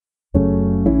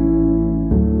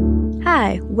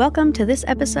Hi, welcome to this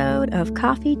episode of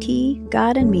Coffee, Tea,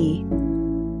 God and Me.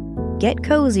 Get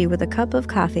cozy with a cup of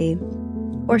coffee,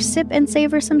 or sip and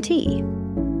savor some tea.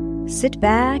 Sit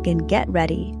back and get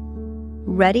ready.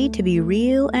 Ready to be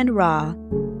real and raw,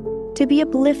 to be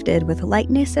uplifted with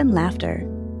lightness and laughter.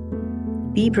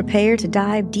 Be prepared to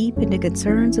dive deep into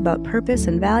concerns about purpose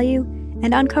and value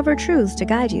and uncover truths to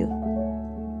guide you.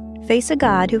 Face a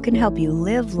God who can help you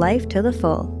live life to the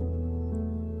full.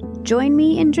 Join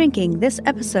me in drinking this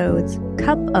episode's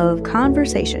cup of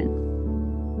conversation.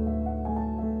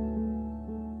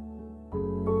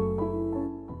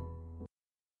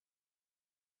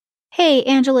 Hey,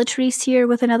 Angela Therese here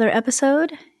with another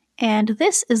episode, and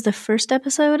this is the first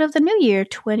episode of the new year,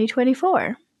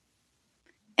 2024.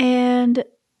 And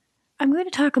I'm going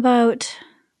to talk about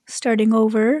starting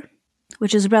over,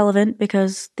 which is relevant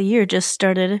because the year just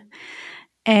started,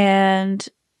 and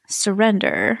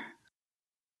surrender,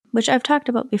 which I've talked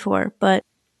about before, but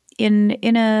in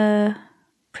a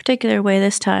particular way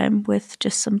this time with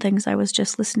just some things I was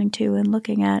just listening to and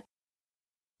looking at.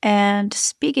 And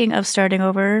speaking of starting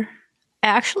over, I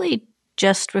actually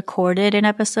just recorded an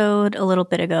episode a little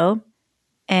bit ago,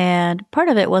 and part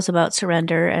of it was about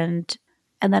surrender, and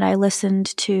then I watched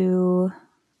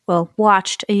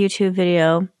a YouTube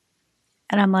video,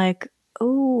 and I'm like,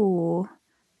 oh,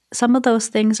 some of those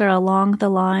things are along the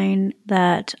line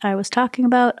that I was talking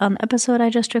about on the episode I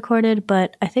just recorded,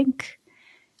 but I think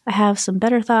I have some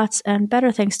better thoughts and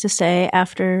better things to say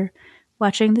after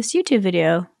watching this YouTube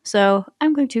video. So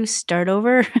I'm going to start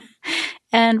over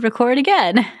and record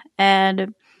again.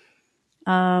 And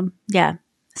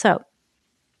so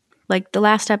like the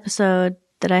last episode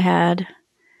that I had,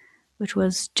 which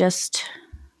was just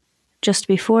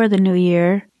before the new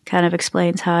year, kind of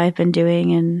explains how I've been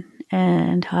doing and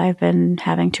how I've been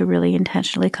having to really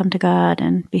intentionally come to God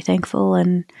and be thankful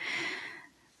and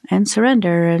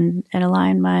surrender and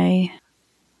align my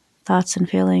thoughts and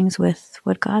feelings with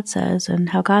what God says and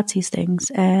how God sees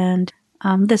things. And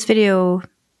this video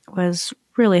was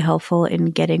really helpful in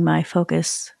getting my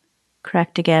focus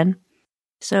correct again.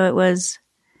 So it was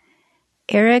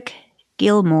Eric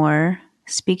Gilmour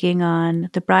speaking on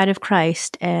the Bride of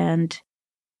Christ and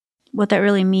what that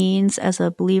really means as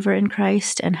a believer in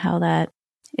Christ and how that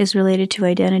is related to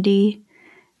identity.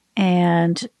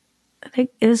 And I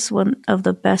think it is one of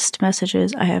the best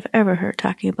messages I have ever heard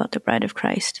talking about the Bride of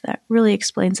Christ. That really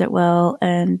explains it well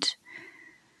and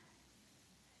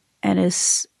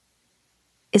is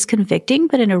convicting,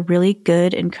 but in a really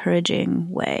good, encouraging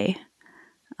way.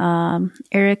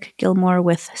 Eric Gilmour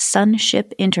with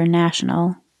Sonship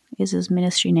International is his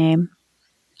ministry name.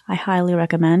 I highly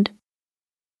recommend.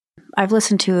 I've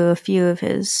listened to a few of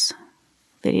his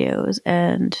videos,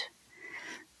 and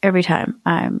every time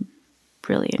I'm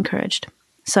really encouraged.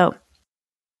 So,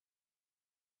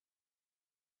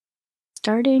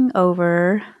 starting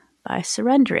over by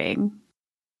surrendering.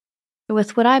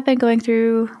 With what I've been going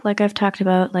through, like I've talked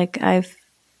about, like I've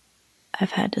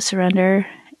had to surrender.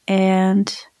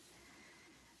 And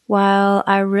while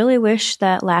I really wish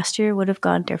that last year would have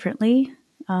gone differently,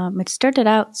 it started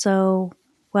out so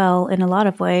well in a lot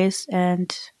of ways,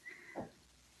 and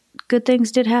good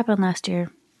things did happen last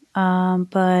year.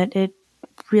 But it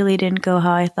really didn't go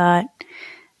how I thought.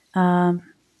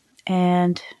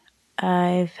 And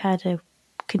I've had to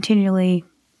continually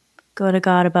go to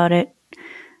God about it.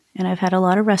 And I've had a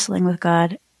lot of wrestling with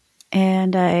God.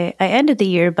 And I ended the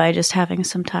year by just having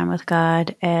some time with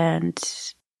God. And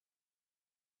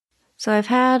so I've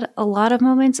had a lot of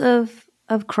moments of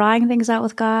crying things out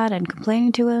with God and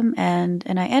complaining to Him. And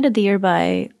I ended the year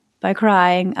by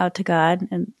crying out to God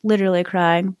and literally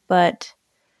crying, but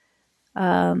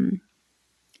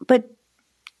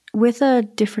with a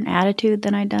different attitude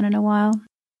than I'd done in a while.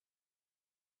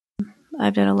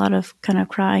 I've done a lot of kind of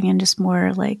crying and just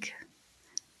more like,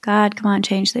 God, come on,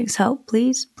 change things. Help,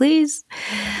 please, please.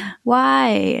 Why?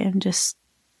 And just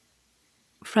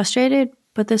frustrated.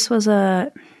 But this was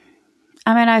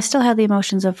I still had the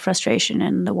emotions of frustration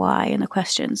and the why and the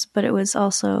questions, but it was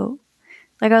also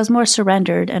like I was more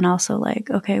surrendered and also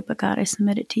like, okay, but God, I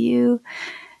submit it to you.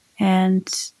 And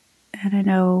I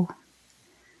know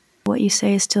what you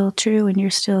say is still true and you're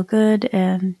still good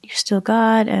and you're still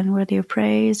God and worthy of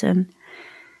praise. And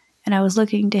I was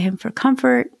looking to Him for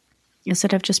comfort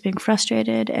instead of just being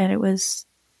frustrated. And it was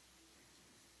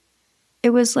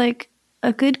like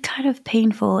a good kind of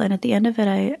painful. And at the end of it,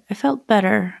 I felt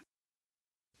better.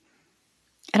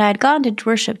 And I had gone to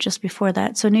worship just before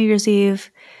that. So New Year's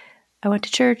Eve, I went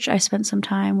to church. I spent some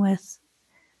time with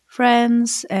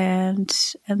friends and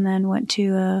then went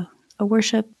to a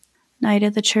worship night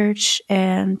at the church,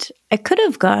 and I could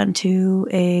have gone to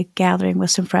a gathering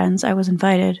with some friends. I was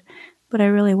invited, but I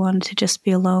really wanted to just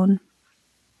be alone.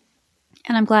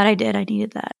 And I'm glad I did. I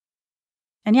needed that.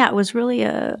 And yeah, it was really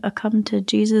a come to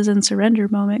Jesus and surrender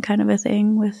moment kind of a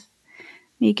thing, with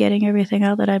me getting everything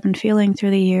out that I've been feeling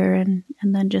through the year, and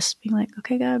then just being like,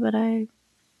 okay, God, but I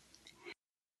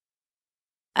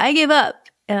give up.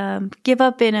 Give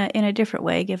up in a different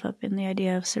way. Give up in the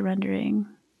idea of surrendering.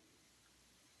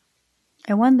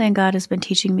 And one thing God has been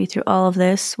teaching me through all of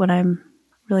this, when I'm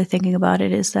really thinking about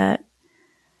it, is that,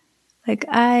 like,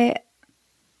 I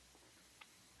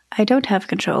don't have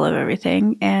control of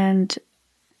everything, and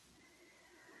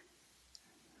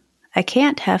I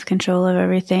can't have control of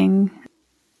everything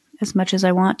as much as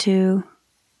I want to.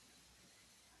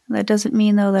 That doesn't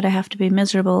mean, though, that I have to be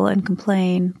miserable and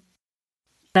complain.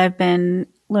 I've been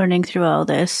learning through all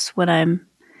this, when I'm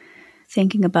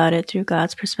thinking about it through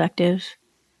God's perspective,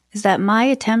 is that my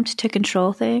attempt to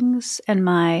control things and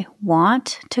my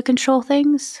want to control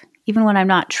things, even when I'm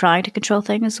not trying to control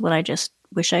things, when I just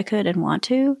wish I could and want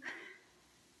to,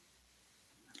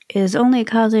 is only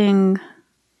causing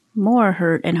more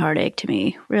hurt and heartache to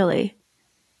me, really.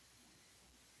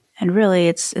 And really,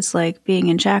 it's like being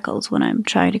in shackles when I'm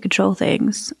trying to control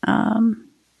things,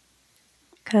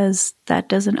 because that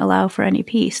doesn't allow for any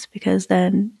peace, because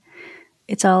then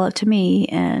it's all up to me,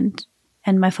 and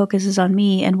my focus is on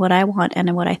me and what I want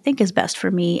and what I think is best for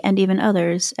me and even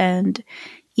others. And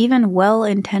even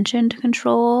well-intentioned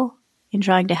control in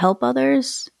trying to help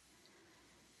others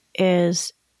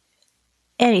is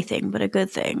anything but a good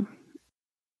thing.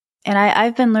 And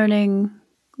I've been learning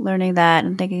that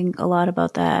and thinking a lot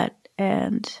about that.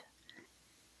 And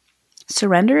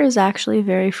surrender is actually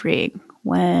very freeing.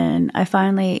 When I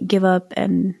finally give up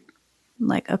and I'm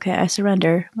like, okay, I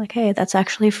surrender. I'm like, hey, that's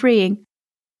actually freeing.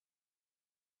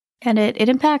 And it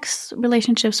impacts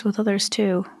relationships with others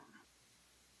too.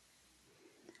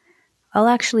 I'll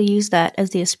actually use that as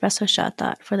the espresso shot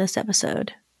thought for this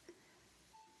episode.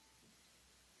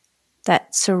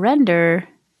 That surrender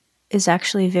is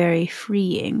actually very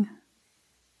freeing.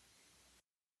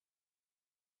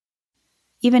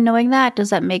 Even knowing that,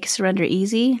 does that make surrender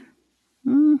easy?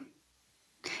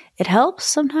 It helps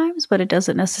sometimes, but it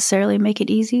doesn't necessarily make it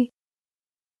easy.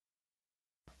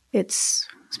 It's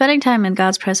spending time in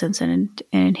God's presence and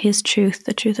in His truth,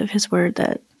 the truth of His word,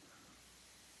 that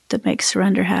makes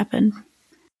surrender happen.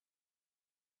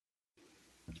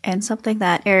 And something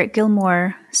that Eric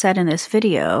Gilmour said in this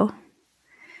video,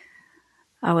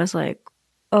 I was like,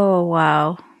 oh,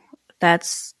 wow,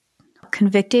 that's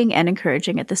convicting and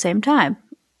encouraging at the same time.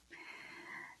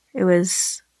 It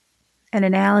was an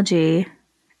analogy,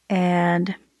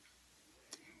 and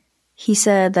he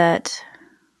said that,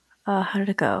 how did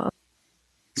it go?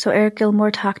 So Eric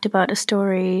Gilmour talked about a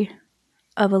story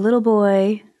of a little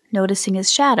boy noticing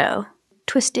his shadow,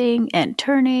 twisting and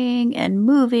turning and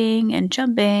moving and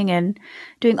jumping and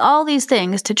doing all these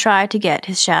things to try to get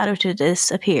his shadow to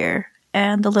disappear.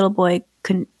 And the little boy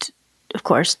couldn't, of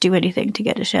course, do anything to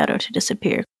get his shadow to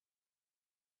disappear.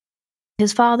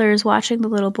 His father is watching the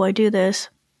little boy do this,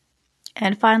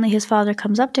 and finally his father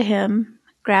comes up to him,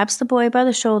 grabs the boy by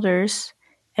the shoulders,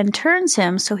 and turns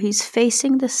him so he's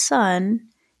facing the sun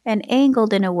and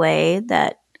angled in a way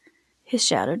that his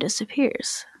shadow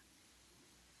disappears.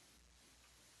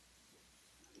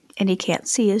 And he can't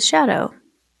see his shadow.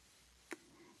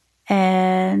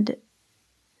 And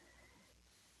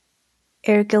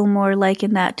Eric Gilmour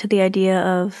likened that to the idea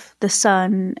of the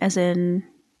sun, as in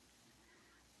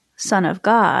Son of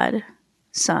God,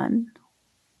 Son.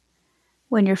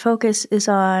 When your focus is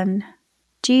on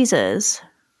Jesus,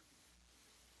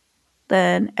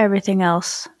 then everything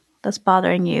else that's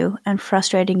bothering you and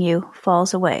frustrating you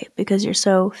falls away, because you're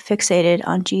so fixated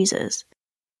on Jesus.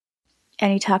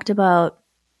 And he talked about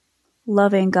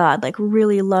loving God, like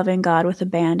really loving God with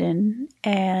abandon.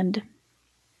 And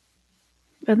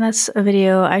that's a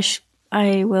video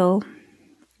I will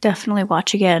definitely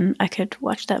watch again. I could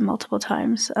watch that multiple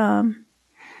times. And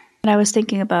I was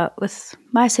thinking about, with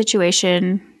my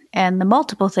situation and the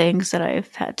multiple things that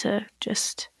I've had to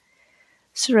just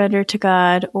surrender to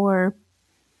God or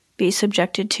be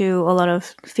subjected to a lot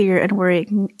of fear and worry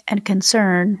and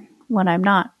concern when I'm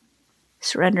not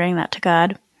surrendering that to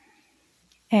God.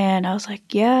 And I was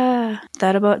like, yeah,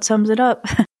 that about sums it up.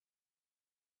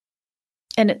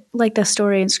 And like the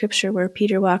story in Scripture where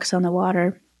Peter walks on the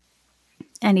water,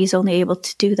 and he's only able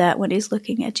to do that when he's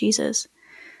looking at Jesus.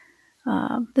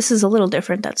 This is a little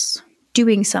different. That's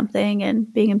doing something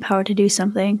and being empowered to do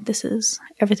something. This is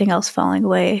everything else falling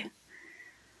away.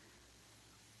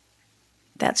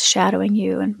 That's shadowing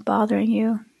you and bothering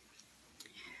you.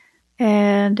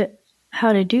 And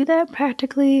how to do that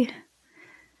practically,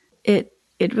 it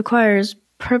requires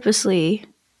purposely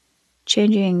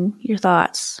changing your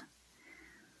thoughts,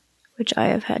 which I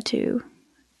have had to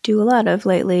do a lot of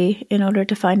lately in order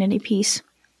to find any peace.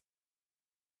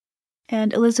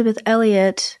 And Elizabeth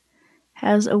Elliot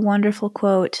has a wonderful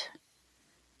quote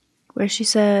where she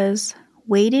says,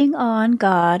 "Waiting on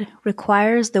God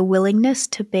requires the willingness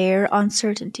to bear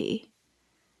uncertainty,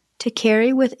 to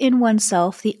carry within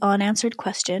oneself the unanswered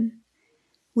question,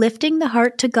 lifting the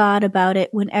heart to God about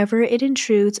it whenever it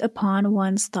intrudes upon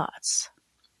one's thoughts."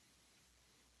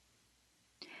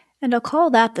 And I'll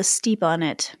call that the steep on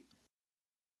it.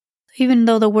 Even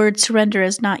though the word surrender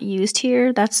is not used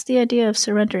here, that's the idea of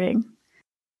surrendering.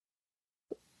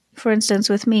 For instance,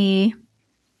 with me,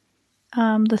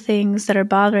 the things that are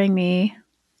bothering me,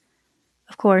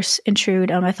 of course, intrude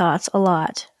on my thoughts a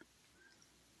lot.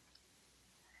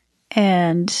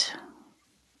 And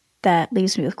that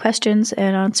leaves me with questions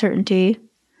and uncertainty.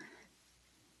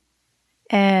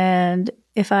 And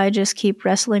if I just keep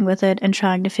wrestling with it and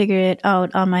trying to figure it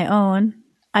out on my own,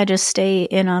 I just stay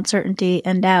in uncertainty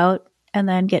and doubt and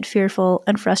then get fearful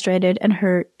and frustrated and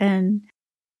hurt and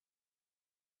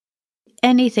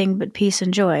anything but peace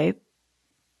and joy.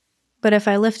 But if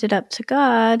I lift it up to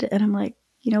God and I'm like,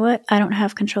 you know what? I don't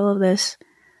have control of this.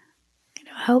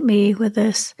 Help me with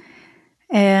this.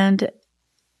 And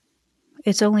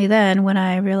it's only then when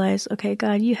I realize, okay,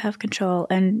 God, you have control,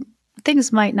 and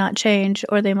things might not change,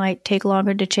 or they might take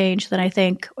longer to change than I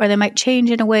think, or they might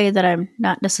change in a way that I'm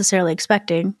not necessarily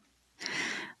expecting.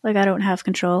 Like, I don't have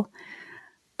control.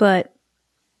 But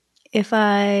if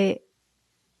I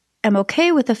am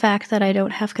okay with the fact that I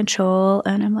don't have control,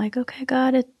 and I'm like, okay,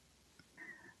 God,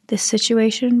 this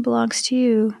situation belongs to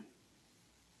you,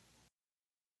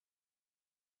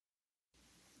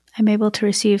 I'm able to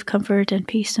receive comfort and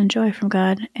peace and joy from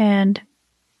God. And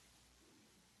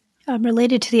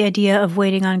related to the idea of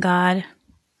waiting on God,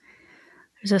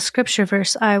 there's a scripture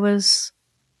verse I was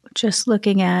just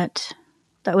looking at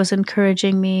that was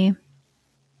encouraging me.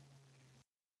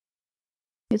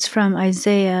 It's from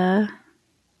Isaiah,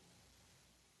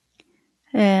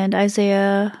 and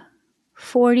Isaiah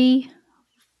 40,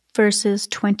 verses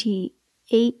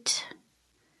 28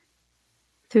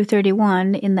 through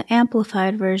 31 in the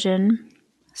Amplified Version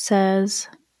says,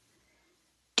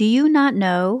 "Do you not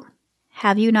know?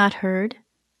 Have you not heard?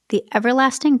 The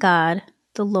everlasting God,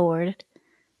 the Lord,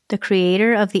 the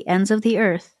creator of the ends of the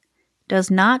earth, does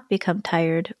not become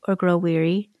tired or grow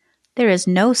weary. There is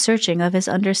no searching of his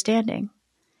understanding.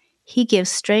 He gives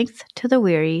strength to the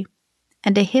weary,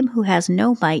 and to him who has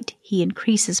no might he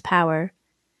increases power.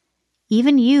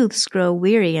 Even youths grow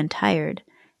weary and tired,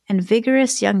 and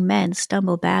vigorous young men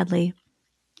stumble badly.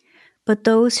 But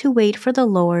those who wait for the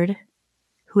Lord,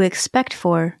 who expect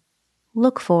for,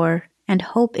 look for, and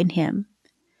hope in him,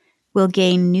 will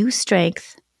gain new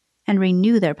strength and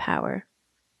renew their power.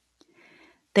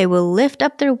 They will lift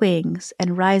up their wings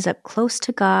and rise up close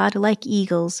to God like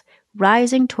eagles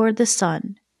rising toward the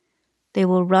sun. They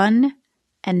will run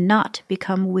and not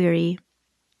become weary.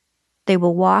 They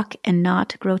will walk and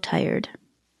not grow tired."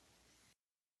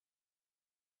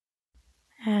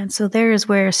 And so there is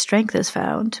where strength is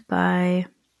found, by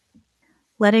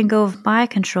letting go of my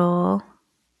control,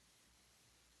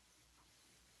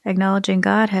 acknowledging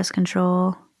God has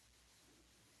control,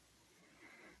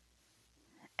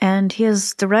 and he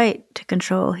has the right to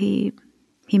control. He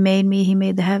made me, he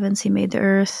made the heavens, he made the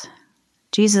earth.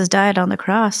 Jesus died on the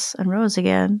cross and rose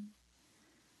again.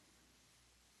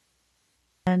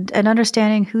 And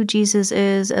understanding who Jesus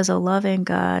is as a loving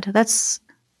God, that's,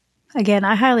 again,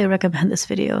 I highly recommend this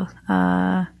video.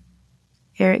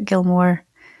 Eric Gilmore,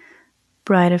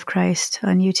 Bride of Christ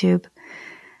on YouTube.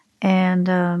 And,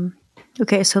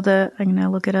 okay, so I'm going to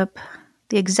look it up.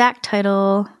 The exact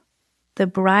title, "The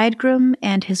Bridegroom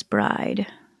and His Bride,"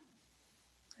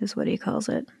 is what he calls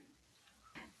it.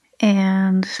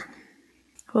 And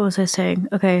what was I saying?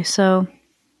 Okay, so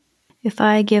if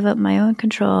I give up my own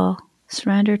control,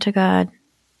 surrender to God,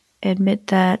 admit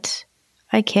that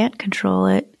I can't control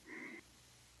it.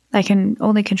 I can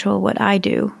only control what I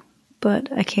do, but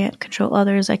I can't control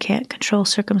others. I can't control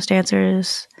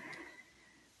circumstances.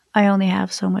 I only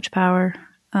have so much power.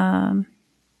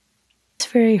 It's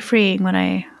very freeing when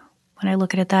I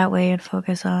look at it that way and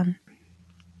focus on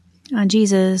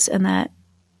Jesus, and that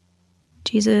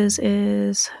Jesus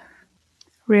is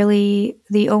really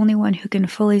the only one who can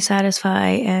fully satisfy,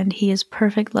 and he is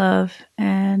perfect love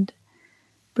and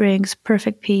brings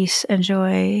perfect peace and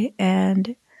joy,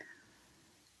 and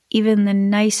even the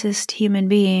nicest human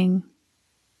being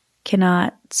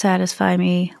cannot satisfy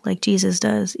me like Jesus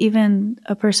does. Even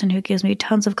a person who gives me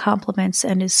tons of compliments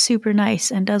and is super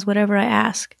nice and does whatever I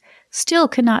ask still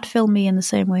cannot fill me in the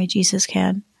same way Jesus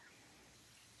can.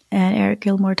 And Eric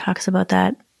Gilmore talks about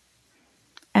that.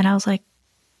 And I was like,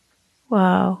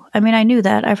 wow. I mean, I knew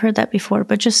that. I've heard that before,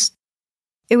 but just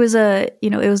it was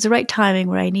the right timing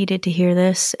where I needed to hear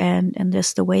this and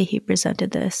this, the way he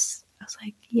presented this. I was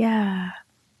like, yeah.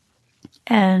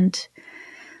 And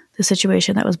the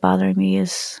situation that was bothering me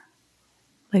is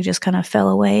like just kind of fell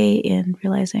away in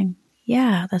realizing,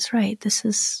 yeah, that's right. This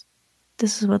is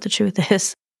what the truth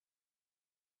is.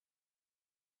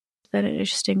 It's been an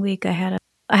interesting week. I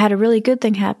had a really good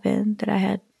thing happen that I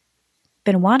had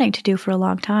been wanting to do for a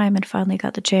long time and finally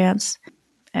got the chance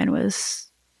and was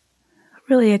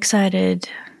really excited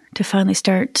to finally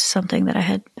start something that I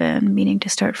had been meaning to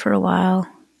start for a while,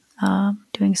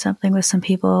 doing something with some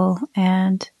people,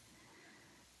 and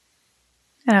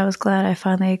I was glad I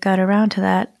finally got around to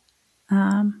that.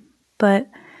 But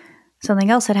something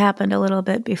else had happened a little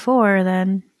bit before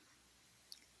then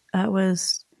that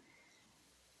was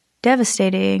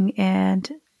devastating and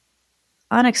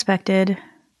unexpected.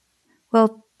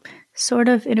 Well, sort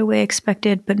of in a way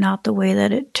expected, but not the way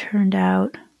that it turned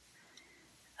out.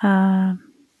 And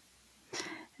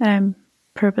I'm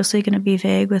purposely going to be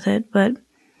vague with it, but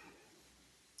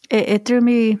it threw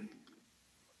me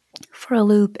for a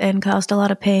loop and caused a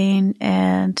lot of pain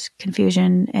and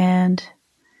confusion, and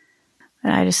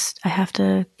I have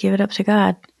to give it up to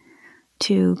God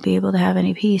to be able to have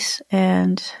any peace.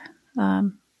 And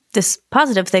this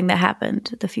positive thing that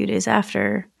happened the few days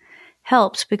after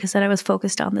helped, because then I was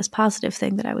focused on this positive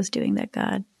thing that I was doing that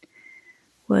God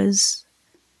was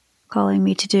calling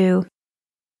me to do.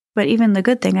 But even the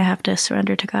good thing, I have to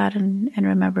surrender to God and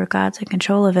remember God's in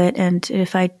control of it. And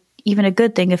if I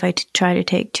try to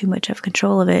take too much of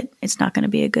control of it, it's not going to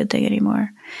be a good thing anymore.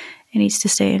 It needs to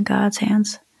stay in God's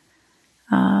hands.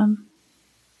 It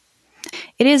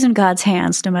is in God's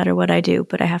hands no matter what I do,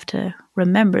 but I have to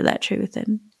remember that truth.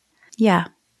 And yeah.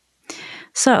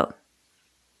 So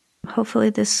hopefully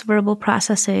this verbal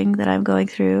processing that I'm going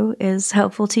through is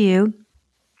helpful to you.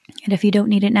 And if you don't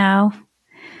need it now,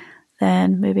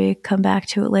 then maybe come back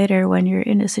to it later when you're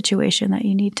in a situation that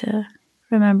you need to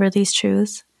remember these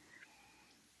truths.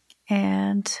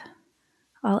 And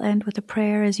I'll end with a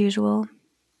prayer as usual.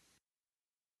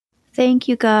 Thank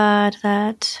you, God,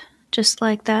 that just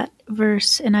like that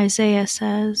verse in Isaiah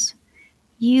says,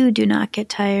 you do not get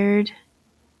tired,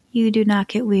 you do not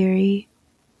get weary,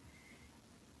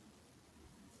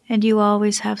 and you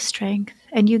always have strength,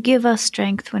 and you give us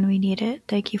strength when we need it.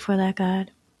 Thank you for that,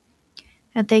 God.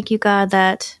 And thank you, God,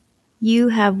 that you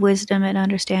have wisdom and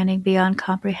understanding beyond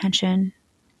comprehension,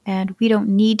 and we don't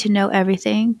need to know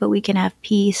everything, but we can have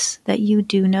peace that you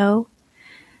do know,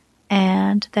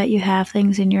 and that you have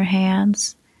things in your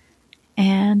hands.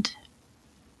 And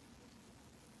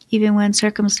even when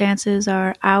circumstances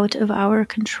are out of our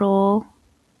control,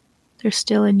 they're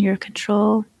still in your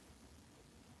control.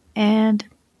 And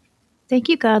thank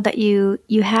you, God, that you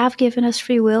have given us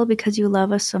free will because you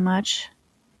love us so much.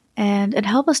 And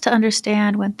help us to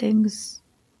understand when things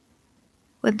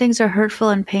are hurtful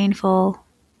and painful,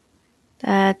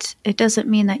 that it doesn't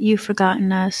mean that you've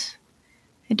forgotten us.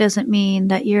 It doesn't mean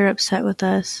that you're upset with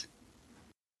us.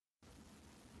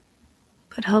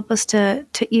 But help us to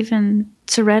even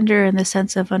surrender in the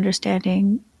sense of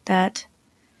understanding that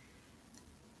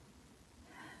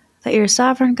you're a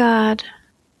sovereign God,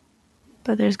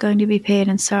 but there's going to be pain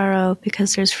and sorrow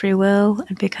because there's free will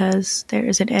and because there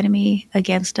is an enemy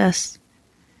against us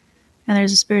and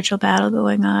there's a spiritual battle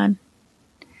going on.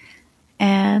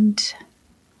 And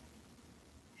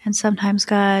sometimes,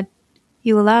 God,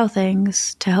 you allow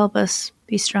things to help us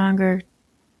be stronger,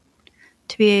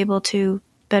 to be able to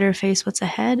better face what's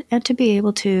ahead, and to be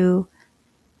able to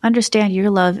understand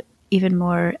your love even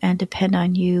more and depend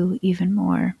on you even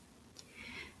more.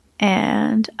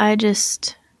 And I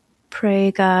just pray,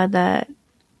 God, that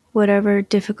whatever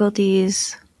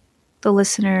difficulties the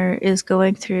listener is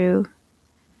going through,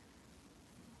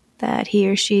 that he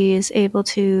or she is able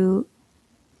to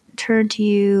turn to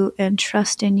you and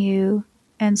trust in you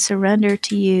and surrender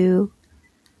to you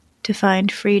to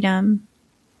find freedom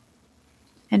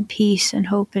and peace and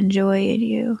hope and joy in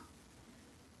you.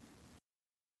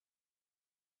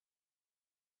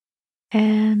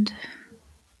 And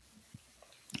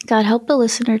God, help the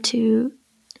listener to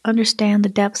understand the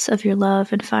depths of your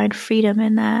love and find freedom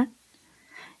in that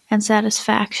and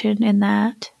satisfaction in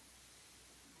that,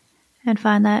 and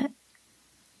find that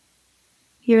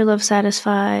your love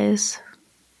satisfies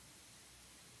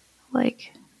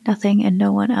like nothing and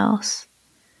no one else.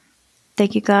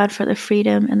 Thank you, God, for the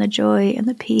freedom and the joy and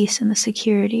the peace and the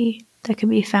security that can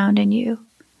be found in you.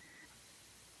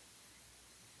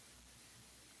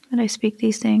 And I speak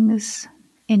these things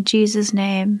in Jesus'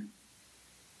 name.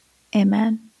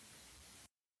 Amen.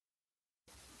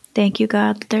 Thank you,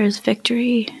 God, that there is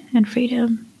victory and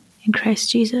freedom in Christ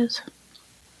Jesus.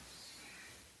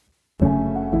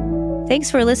 Thanks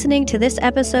for listening to this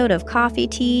episode of Coffee,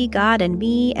 Tea, God and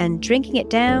Me, and drinking it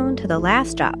down to the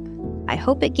last drop. I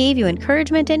hope it gave you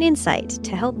encouragement and insight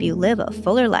to help you live a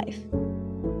fuller life.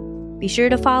 Be sure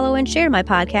to follow and share my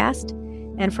podcast.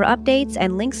 And for updates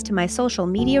and links to my social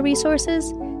media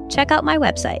resources, check out my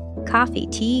website,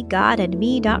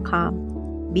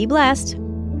 coffeeteagodandme.com. Be blessed.